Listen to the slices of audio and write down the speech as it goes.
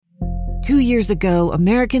2 years ago,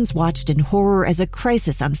 Americans watched in horror as a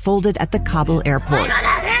crisis unfolded at the Kabul airport.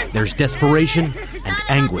 There's desperation and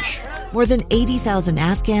anguish. More than 80,000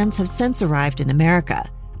 Afghans have since arrived in America,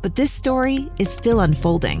 but this story is still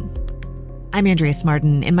unfolding. I'm Andrea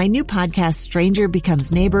Martin. In my new podcast, Stranger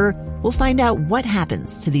Becomes Neighbor, we'll find out what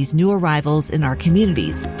happens to these new arrivals in our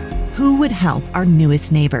communities. Who would help our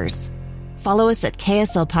newest neighbors? Follow us at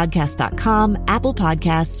kslpodcast.com, Apple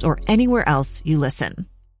Podcasts, or anywhere else you listen.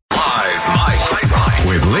 Live Mike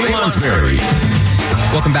with Lee Lonsberry.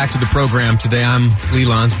 Welcome back to the program. Today I'm Lee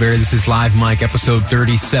Lonsberry. This is Live Mike, episode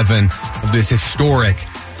 37 of this historic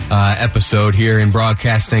episode here in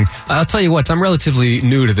broadcasting. I'll tell you what, I'm relatively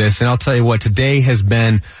new to this, and I'll tell you what, today has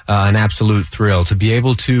been an absolute thrill. To be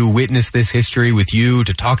able to witness this history with you,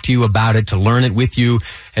 to talk to you about it, to learn it with you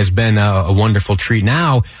has been a wonderful treat.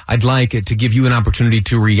 Now, I'd like to give you an opportunity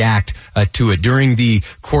to react to it. During the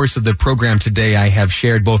course of the program today, I have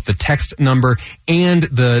shared both the text number and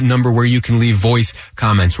the number where you can leave voice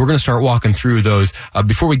comments. We're going to start walking through those.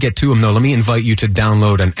 Before we get to them, though, let me invite you to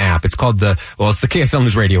download an app. It's called it's the KSL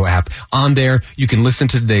News Radio app. On there, you can listen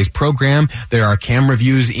to today's program. There are camera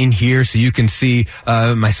views in here, so you can see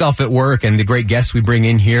myself at work and the great guests we bring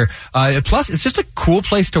in here. Plus, it's just a cool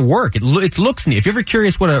place to work. It looks neat. If you're ever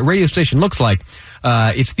curious what a radio station looks like,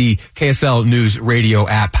 it's the KSL News Radio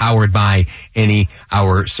app powered by Any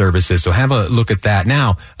Hour Services. So have a look at that.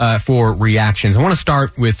 Now, for reactions, I want to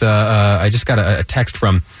start with, I just got a text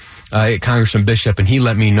from Congressman Bishop, and he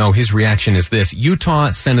let me know his reaction is this: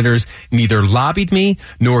 Utah senators neither lobbied me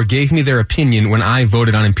nor gave me their opinion when I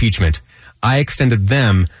voted on impeachment. I extended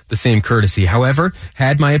them the same courtesy. However,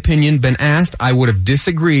 had my opinion been asked, I would have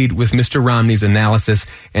disagreed with Mr. Romney's analysis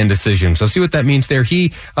and decision. So see what that means there.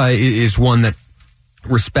 He is one that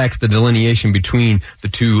respects the delineation between the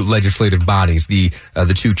two legislative bodies, the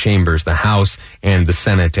two chambers, the House and the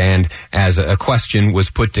Senate. And as a question was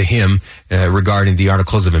put to him regarding the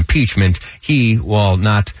articles of impeachment, he, while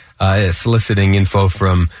not soliciting info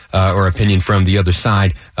from or opinion from the other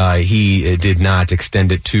side, he did not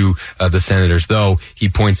extend it to the senators, though he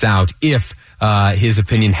points out if his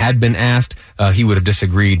opinion had been asked, he would have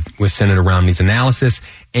disagreed with Senator Romney's analysis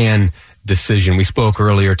and decision. We spoke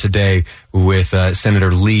earlier today with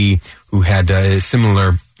Senator Lee, who had a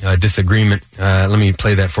similar disagreement. Let me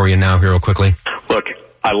play that for you now here real quickly. Look,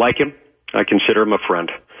 I like him. I consider him a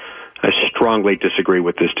friend. I strongly disagree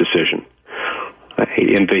with this decision.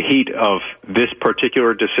 In the heat of this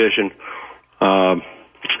particular decision,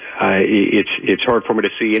 it's hard for me to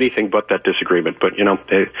see anything but that disagreement. But,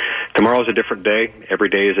 tomorrow's a different day. Every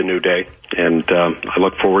day is a new day. And I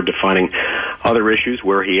look forward to finding other issues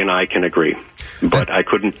where he and I can agree. But I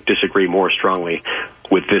couldn't disagree more strongly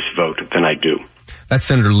with this vote than I do. That's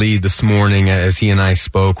Senator Lee this morning as he and I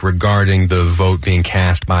spoke regarding the vote being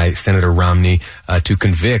cast by Senator Romney to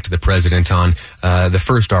convict the president on the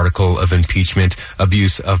first article of impeachment,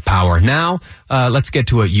 abuse of power. Now, let's get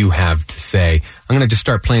to what you have to say. I'm going to just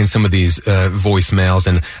start playing some of these voicemails,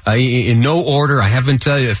 and in no order. I haven't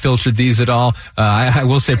filtered these at all. I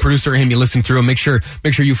will say, producer Amy, listen through them. Make sure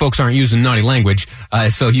you folks aren't using naughty language,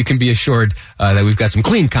 so you can be assured that we've got some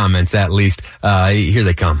clean comments at least. Here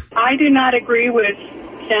they come. I do not agree with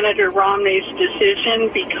Senator Romney's decision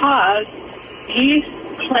because he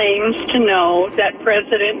claims to know that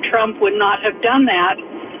President Trump would not have done that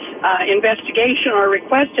investigation or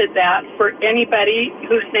requested that for anybody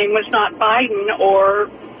whose name was not Biden or,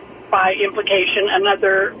 by implication,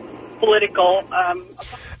 another political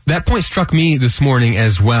That point struck me this morning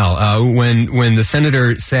as well. When the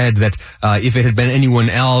senator said that if it had been anyone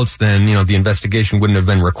else, then the investigation wouldn't have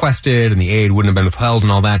been requested and the aid wouldn't have been withheld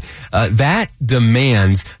and all that. That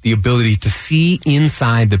demands the ability to see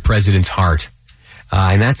inside the president's heart,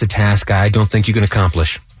 and that's a task I don't think you can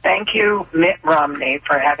accomplish. Thank you, Mitt Romney,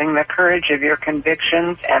 for having the courage of your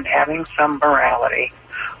convictions and having some morality.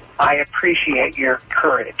 I appreciate your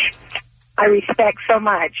courage. I respect so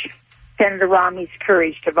much Senator Romney's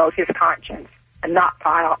courage to vote his conscience and not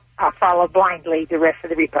follow blindly the rest of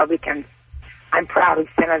the Republicans. I'm proud of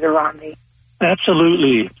Senator Romney.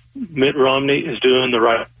 Absolutely. Mitt Romney is doing the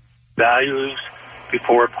right values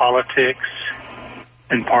before politics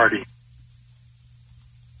and party.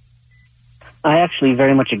 I actually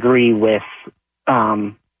very much agree with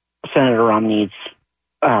Senator Romney's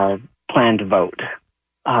plan to vote.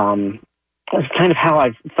 It's kind of how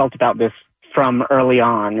I've felt about this from early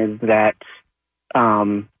on, is that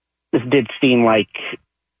this did seem like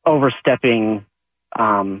overstepping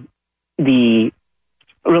the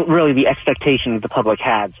expectations the public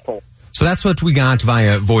had. So that's what we got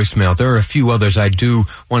via voicemail. There are a few others. I do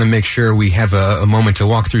want to make sure we have a moment to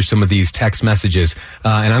walk through some of these text messages.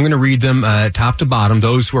 And I'm going to read them top to bottom,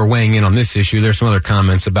 those who are weighing in on this issue. There's some other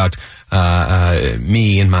comments about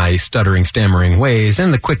me and my stuttering, stammering ways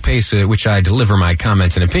and the quick pace at which I deliver my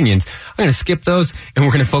comments and opinions. I'm going to skip those, and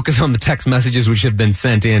we're going to focus on the text messages which have been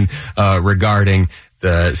sent in regarding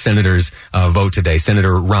the senator's vote today.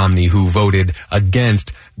 Senator Romney, who voted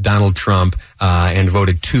against Donald Trump and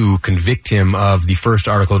voted to convict him of the first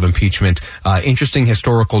article of impeachment. Interesting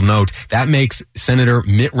historical note. That makes Senator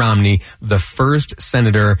Mitt Romney the first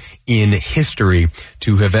senator in history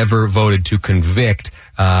to have ever voted to convict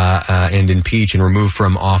and impeach and remove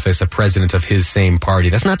from office a president of his same party.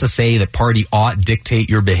 That's not to say that party ought dictate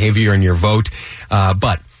your behavior and your vote,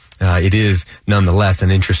 but it is nonetheless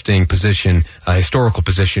an interesting position, a historical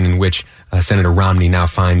position in which Senator Romney now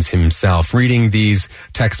finds himself. Reading these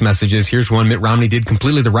text messages, here's one. Mitt Romney did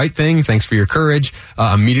completely the right thing. Thanks for your courage.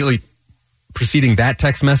 Immediately preceding that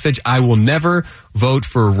text message, I will never vote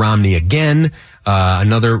for Romney again.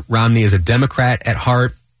 Another, Romney is a Democrat at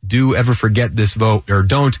heart. Do ever forget this vote, or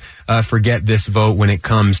don't forget this vote when it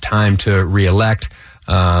comes time to reelect.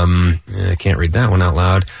 I can't read that one out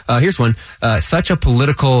loud. Here's one. Such a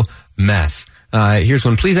political mess. Here's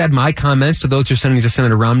one. Please add my comments to those you're sending to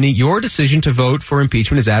Senator Romney. Your decision to vote for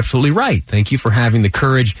impeachment is absolutely right. Thank you for having the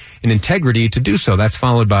courage and integrity to do so. That's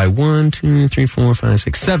followed by 1, 2, 3, 4, 5,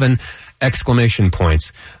 6, 7 exclamation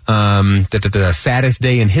points. Saddest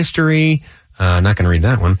day in history. Not going to read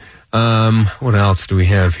that one. What else do we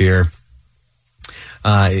have here?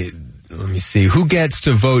 Let me see. Who gets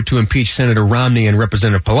to vote to impeach Senator Romney and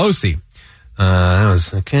Representative Pelosi? That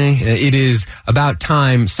was okay. It is about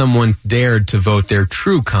time someone dared to vote their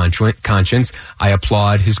true conscience. I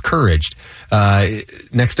applaud his courage.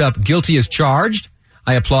 Next up, guilty as charged.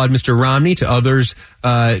 I applaud Mr. Romney. To others,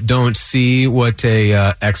 don't see what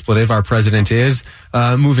a expletive our president is.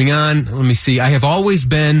 Moving on, let me see. I have always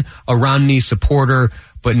been a Romney supporter,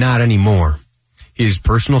 but not anymore. His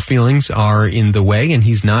personal feelings are in the way, and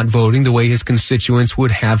he's not voting the way his constituents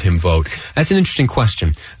would have him vote. That's an interesting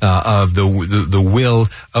question of the will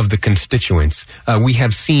of the constituents. We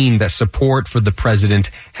have seen that support for the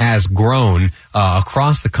president has grown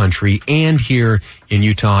across the country and here in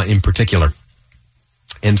Utah in particular.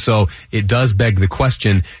 And so it does beg the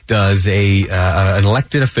question, does an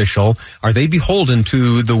elected official, are they beholden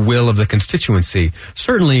to the will of the constituency?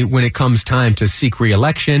 Certainly when it comes time to seek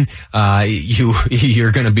re-election,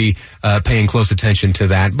 you're going to be paying close attention to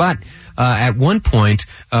that. But at one point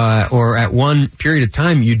or at one period of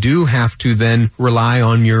time, you do have to then rely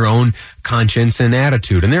on your own conscience and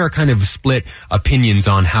attitude. And there are kind of split opinions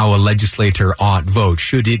on how a legislator ought vote.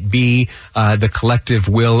 Should it be the collective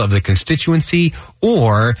will of the constituency,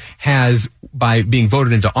 or has, by being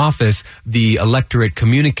voted into office, the electorate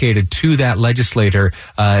communicated to that legislator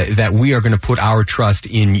that we are going to put our trust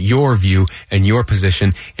in your view and your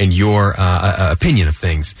position and your opinion of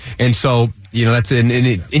things? And so, you know, that's an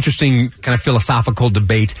interesting kind of philosophical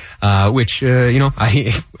debate, which,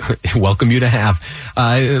 I welcome you to have.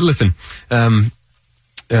 Listen,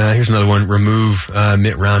 here's another one. Remove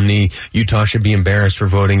Mitt Romney. Utah should be embarrassed for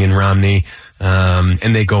voting in Romney.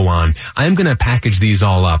 And they go on. I'm going to package these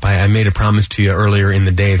all up. I made a promise to you earlier in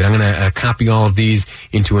the day that I'm going to copy all of these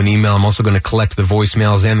into an email. I'm also going to collect the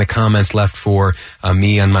voicemails and the comments left for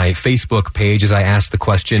me on my Facebook page as I ask the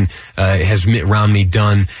question, has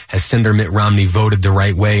Senator Mitt Romney voted the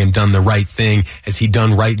right way and done the right thing? Has he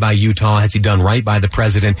done right by Utah? Has he done right by the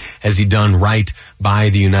president? Has he done right by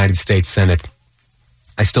the United States Senate?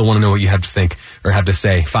 I still want to know what you have to think or have to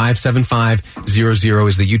say. 57500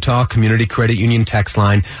 is the Utah Community Credit Union text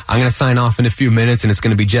line. I'm going to sign off in a few minutes, and it's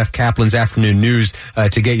going to be Jeff Kaplan's Afternoon News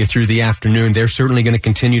to get you through the afternoon. They're certainly going to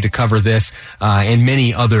continue to cover this and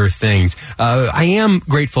many other things. I am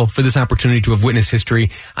grateful for this opportunity to have witnessed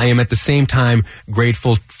history. I am at the same time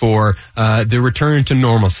grateful for the return to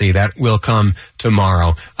normalcy that will come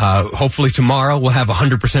tomorrow. Hopefully tomorrow we'll have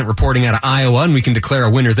 100% reporting out of Iowa, and we can declare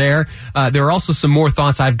a winner there. There are also some more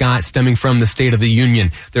thoughts I've got stemming from the State of the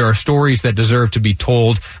Union. There are stories that deserve to be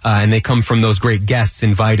told, and they come from those great guests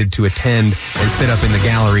invited to attend and sit up in the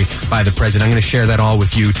gallery by the president. I'm going to share that all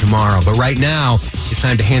with you tomorrow. But right now, it's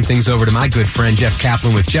time to hand things over to my good friend Jeff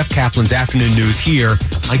Kaplan with Jeff Kaplan's Afternoon News here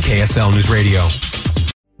on KSL News Radio.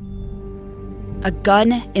 A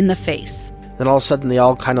gun in the face. Then all of a sudden, they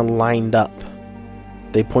all kind of lined up.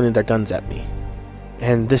 They pointed their guns at me.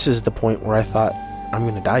 And this is the point where I thought, I'm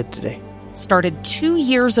going to die today. Started 2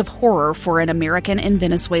 years of horror for an American in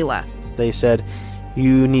Venezuela. They said,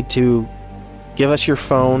 you need to give us your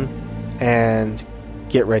phone and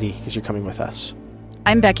get ready because you're coming with us.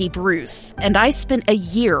 I'm Becky Bruce, and I spent a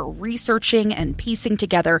year researching and piecing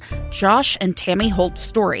together Josh and Tammy Holt's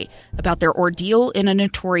story about their ordeal in a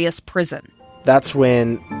notorious prison. That's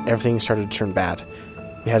when everything started to turn bad.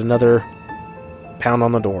 We had another pound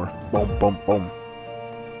on the door. Boom, boom, boom.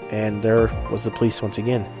 And there was the police once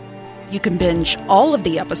again. You can binge all of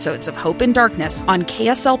the episodes of Hope in Darkness on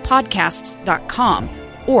KSLPodcasts.com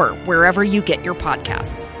or wherever you get your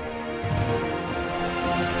podcasts.